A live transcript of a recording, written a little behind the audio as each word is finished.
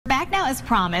back now as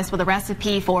promised with a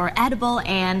recipe for edible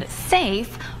and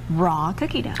safe raw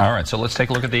cookie dough. All right, so let's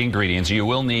take a look at the ingredients. You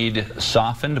will need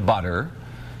softened butter.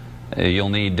 You'll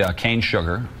need cane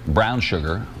sugar, brown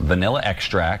sugar, vanilla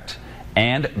extract,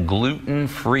 and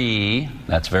gluten-free,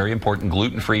 that's very important,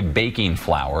 gluten-free baking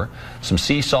flour, some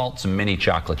sea salt, some mini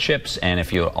chocolate chips, and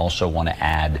if you also want to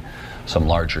add some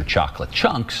larger chocolate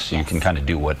chunks, you can kind of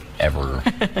do whatever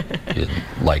you'd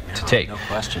like to take. No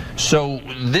question. So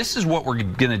this is what we're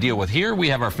going to deal with here. We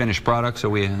have our finished product,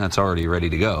 so that's already ready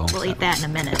to go. We'll eat that in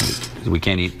a minute. We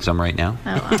can't eat some right now?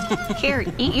 Oh, here,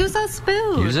 use a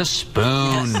spoon. Use a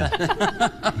spoon.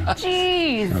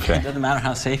 Jeez. Okay. It doesn't matter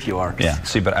how safe you are. Yeah,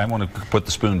 see, but I want to put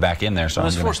the spoon back in there, so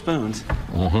There's 4 spoons.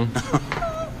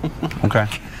 Okay.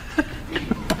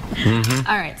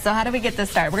 All right, so how do we get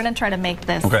this started? We're going to try to make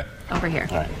this over here.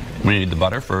 All right. We need the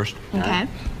butter first. Okay.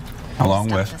 Along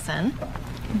Stuff with this in.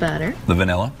 Butter. the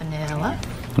vanilla. Vanilla.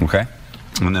 Okay.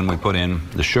 And then we put in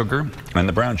the sugar and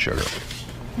the brown sugar.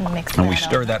 Mix And we that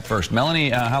stir up. that first. Melanie,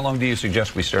 how long do you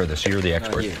suggest we stir this? You're the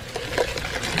expert. You.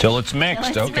 Till it's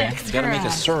mixed. Till it's Okay. mixed, You gotta make a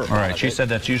correct. syrup. All right. She said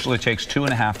that usually takes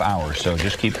 2.5 hours, so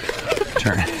just keep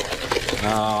turning.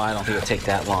 No, I don't think it'll take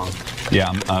that long.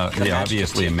 Yeah,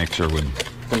 obviously a mixer would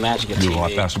The magic of do a TV.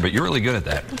 lot faster, but you're really good at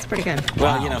that. That's pretty good.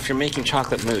 Well, Wow. you know, if you're making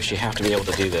chocolate mousse, you have to be able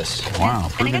to do this. Wow,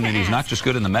 And proving I'm that gonna he's not ask- just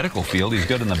good in the medical field, he's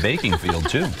good in the baking field,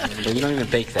 too. But you don't even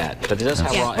bake that. But it does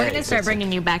have Yeah, raw we're going to eggs. start It's-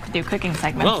 bringing you back to do cooking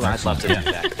segments. Well, I'd love to do Yeah.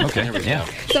 that. Okay, There we yeah. go.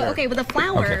 So, Sure. okay, with the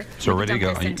flour. Okay, so we ready to can go.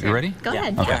 dump this You into- ready? Go Yeah.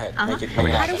 ahead. Go ahead. Make it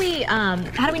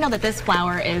How do we know that this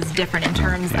flour is different in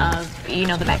terms of, you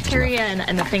know, the bacteria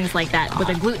and the things like that with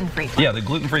a gluten-free flour? Yeah, the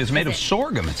gluten-free is made of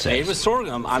sorghum, it says. Made with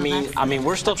sorghum. I mean,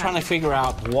 we're still trying to figure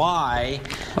out why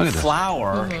Look at this.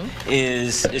 flour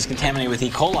is contaminated with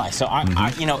E. coli. So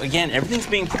you know, again, everything's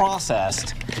being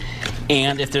processed,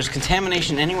 and if there's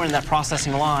contamination anywhere in that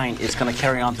processing line, it's going to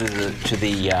carry on to the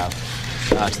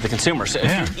consumer. So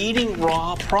if you're eating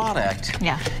raw product,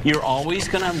 you're always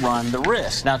going to run the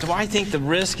risk. Now, do I think the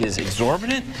risk is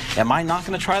exorbitant? Am I not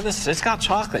going to try this? It's got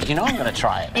chocolate. You know I'm going to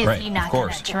try it. Is Right, he of not going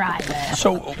course. to try this?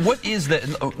 So what is the,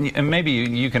 and maybe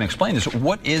you can explain this,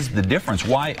 what is the difference?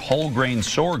 Why whole grain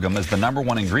sorghum is the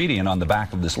 #1 ingredient on the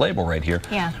back of this label right here?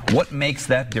 Yeah. What makes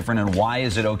that different, and why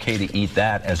is it okay to eat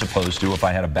that as opposed to if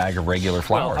I had a bag of regular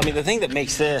flour? Well, I mean, the thing that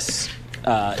makes this,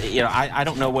 you know, I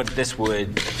don't know what this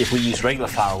would, if we use regular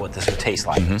flour, what this would taste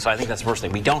like. So I think that's the first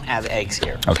thing. We don't have eggs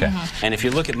here. Okay. And if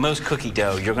you look at most cookie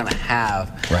dough, you're going to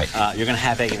have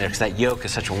egg in there because that yolk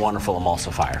is such a wonderful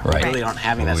emulsifier. Right. We really aren't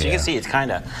having that. Oh, So you yeah. can see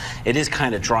it is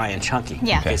kind of dry and chunky.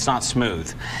 Yeah. Okay. It's not smooth.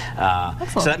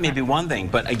 So that may be one thing.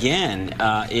 But again,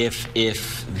 if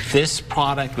this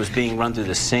product was being run through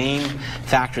the same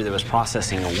factory that was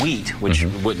processing wheat, which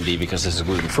wouldn't be because this is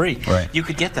gluten-free, you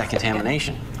could get that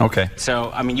contamination. Okay. So,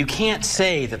 I mean, you can't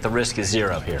say that the risk is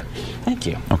 0 here. Thank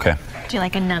you. Okay. Do you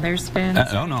like another spoon?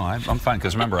 No, I'm fine,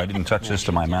 because remember, I didn't touch this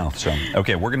to my mouth. So,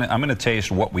 okay, I'm gonna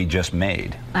taste what we just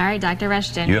made. All right, Dr.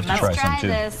 Rushton. You have to let's try some, too.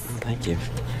 this. Thank you.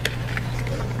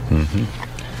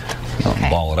 I'll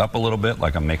ball it up a little bit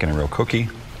like I'm making a real cookie.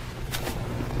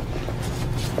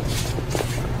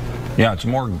 Yeah, it's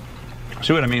more,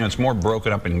 see what I mean? It's more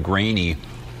broken up and grainy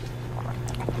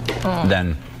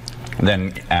than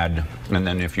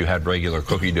if you had regular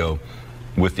cookie dough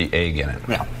with the egg in it.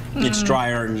 Yeah. It's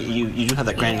drier, and you do have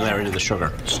that granularity of the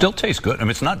sugar. Still tastes good. I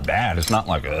mean, it's not bad. It's not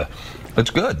like it's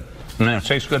good. I mean, it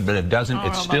tastes good, but it doesn't,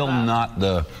 it's still not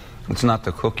the, it's not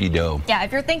the cookie dough. Yeah,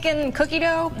 if you're thinking cookie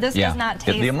dough, this does not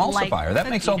taste the emulsifier, like that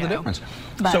makes all the cookie difference.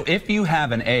 dough. So if you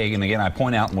have an egg, and again, I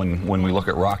point out when we look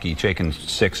at Rocky taking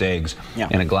 6 eggs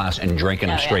in a glass and drinking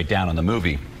them straight down in the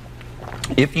movie,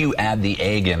 if you add the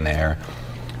egg in there,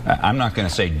 I'm not going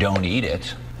to say don't eat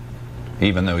it,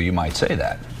 even though you might say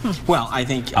that. Well, I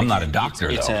think I'm not a doctor,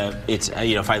 you know,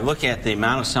 if I look at the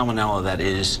amount of salmonella that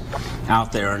is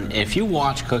out there, and if you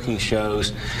watch cooking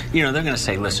shows, you know, they're going to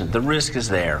say, listen, the risk is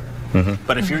there.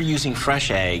 But if you're using fresh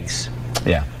eggs,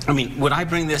 I mean, would I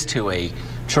bring this to a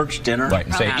church dinner? Right,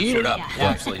 and say, eat it up. Well,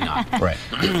 absolutely not. Right.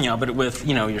 You know, but with,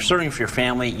 you know, you're serving for your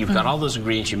family, you've got all those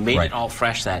ingredients, you made it all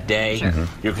fresh that day,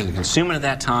 you're going to consume it at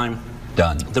that time.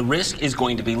 Done. The risk is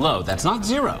going to be low. That's not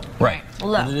 0. Right.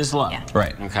 But it is low. Yeah.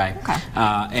 Right. Okay.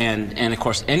 And of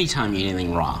course, anytime you eat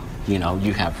anything raw, you know,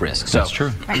 you have risk. So, That's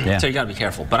true. Yeah. So you got to be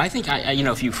careful. But I think, you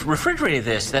know, if you refrigerated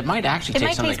this, that might actually It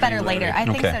might taste better later. I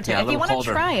think so too. Yeah, if you want to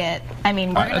try it, I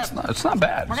mean, it's not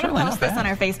bad. We're going to post this on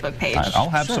our Facebook page. I'll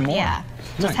have some more. Yeah.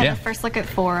 Just have a first look at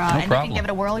and you can give it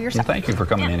a whirl yourself. Well, thank you for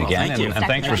coming in again, thank you. and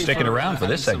thanks for sticking around for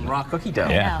this segment. Some raw cookie dough.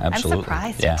 Yeah, absolutely.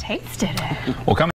 I'm surprised you tasted it. Well, come